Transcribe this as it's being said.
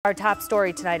Our top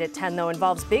story tonight at 10, though,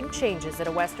 involves big changes at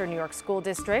a Western New York school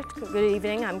district. Good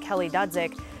evening, I'm Kelly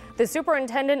Dudzik. The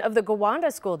superintendent of the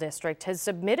Gowanda School District has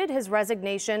submitted his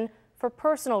resignation for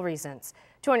personal reasons.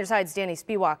 2 on your side's Danny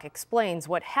Spiewak explains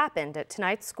what happened at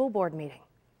tonight's school board meeting.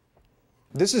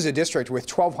 This is a district with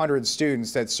 1,200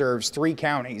 students that serves 3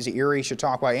 counties, Erie,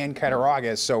 Chautauqua, and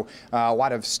Cattaraugus. So a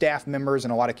lot of staff members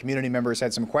and a lot of community members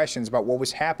had some questions about what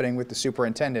was happening with the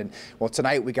superintendent. Well,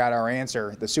 tonight we got our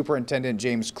answer. The superintendent,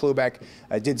 James Klubeck,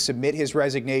 did submit his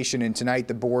resignation, and tonight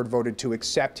the board voted to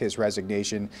accept his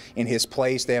resignation. In his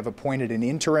place, they have appointed an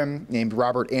interim named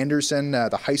Robert Anderson,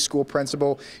 the high school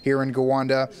principal here in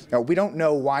Gowanda. We don't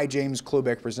know why James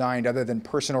Klubeck resigned other than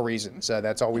personal reasons.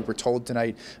 That's all we were told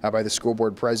tonight by the school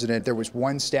board president. There was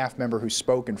one staff member who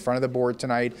spoke in front of the board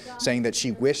tonight saying that she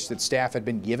wished that staff had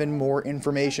been given more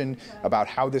information about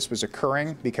how this was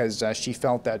occurring because she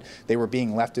felt that they were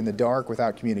being left in the dark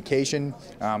without communication.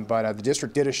 But the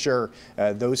district did assure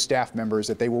those staff members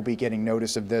that they will be getting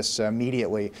notice of this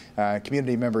immediately.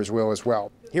 Community members will as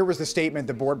well. Here was the statement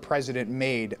the board president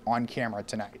made on camera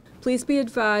tonight. Please be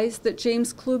advised that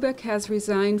James Klubeck has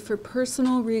resigned for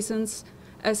personal reasons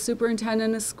as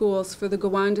superintendent of schools for the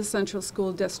Gowanda Central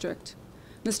School District.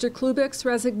 Mr. Klubeck's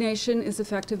resignation is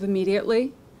effective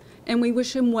immediately, and we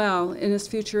wish him well in his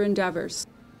future endeavors.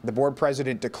 The board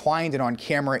president declined an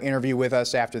on-camera interview with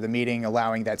us after the meeting,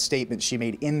 allowing that statement she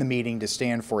made in the meeting to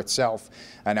stand for itself.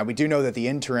 Now, we do know that the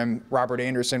interim, Robert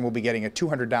Anderson, will be getting a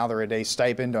 $200 a day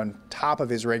stipend on top of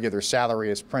his regular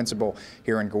salary as principal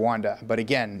here in Gowanda. But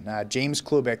again, James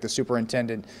Klubeck, the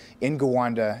superintendent in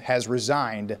Gowanda, has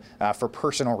resigned for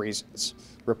personal reasons.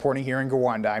 Reporting here in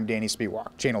Gowanda, I'm Danny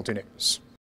Spiewak, Channel 2 News.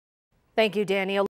 Thank you, Danny.